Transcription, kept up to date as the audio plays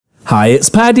Hi, it's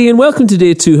Paddy and welcome to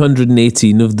day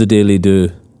 218 of the Daily Do.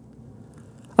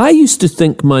 I used to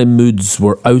think my moods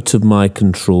were out of my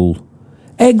control.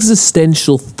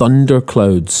 Existential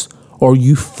thunderclouds or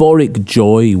euphoric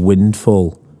joy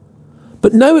windfall.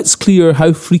 But now it's clear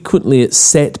how frequently it's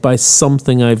set by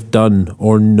something I've done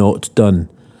or not done.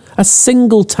 A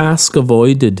single task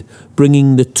avoided,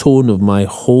 bringing the tone of my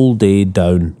whole day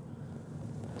down.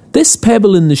 This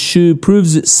pebble in the shoe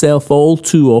proves itself all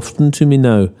too often to me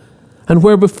now. And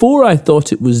where before I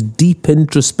thought it was deep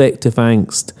introspective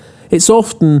angst, it's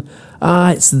often,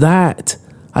 it's that.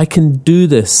 I can do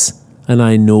this, and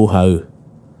I know how.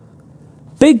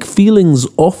 Big feelings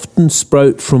often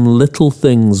sprout from little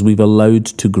things we've allowed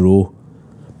to grow.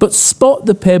 But spot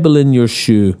the pebble in your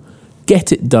shoe,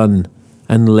 get it done,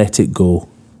 and let it go.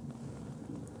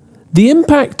 The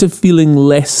impact of feeling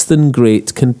less than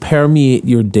great can permeate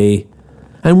your day,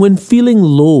 and when feeling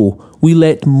low, we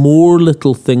let more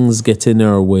little things get in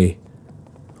our way.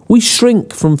 We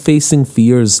shrink from facing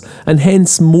fears, and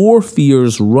hence more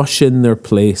fears rush in their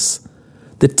place.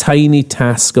 The tiny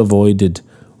task avoided,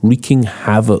 wreaking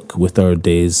havoc with our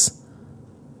days.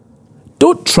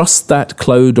 Don't trust that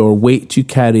cloud or weight you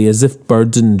carry as if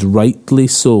burdened rightly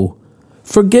so.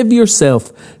 Forgive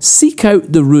yourself, seek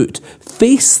out the root,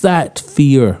 face that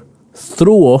fear,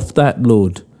 throw off that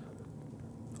load.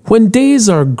 When days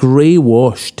are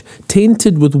grey-washed,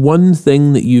 tainted with one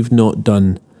thing that you've not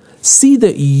done, see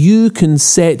that you can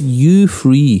set you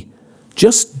free.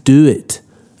 Just do it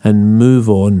and move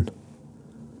on.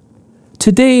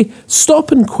 Today,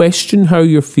 stop and question how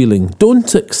you're feeling.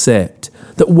 Don't accept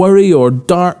that worry or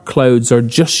dark clouds are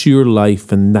just your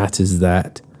life and that is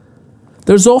that.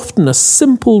 There's often a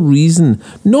simple reason,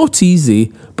 not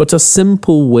easy, but a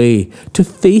simple way to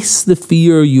face the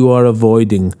fear you are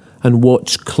avoiding and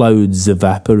watch clouds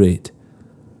evaporate.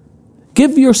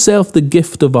 Give yourself the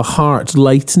gift of a heart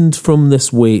lightened from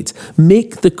this weight.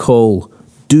 Make the call.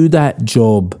 Do that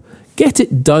job. Get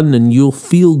it done and you'll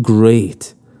feel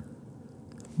great.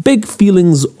 Big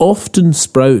feelings often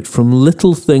sprout from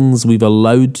little things we've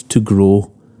allowed to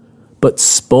grow. But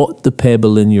spot the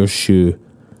pebble in your shoe.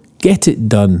 Get it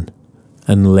done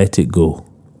and let it go.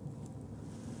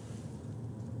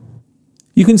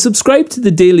 You can subscribe to The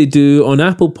Daily Do on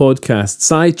Apple Podcasts,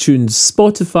 iTunes,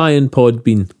 Spotify and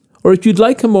Podbean. Or if you'd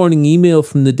like a morning email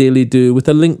from The Daily Do with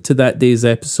a link to that day's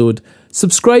episode,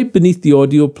 subscribe beneath the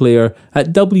audio player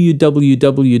at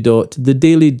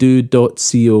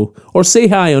www.thedailydo.co or say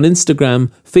hi on Instagram,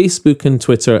 Facebook and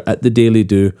Twitter at The Daily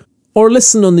Do. Or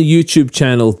listen on the YouTube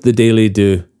channel The Daily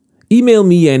Do. Email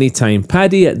me anytime,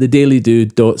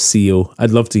 paddy@thedailydo.co.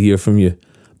 I'd love to hear from you.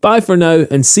 Bye for now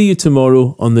and see you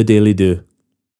tomorrow on The Daily Do.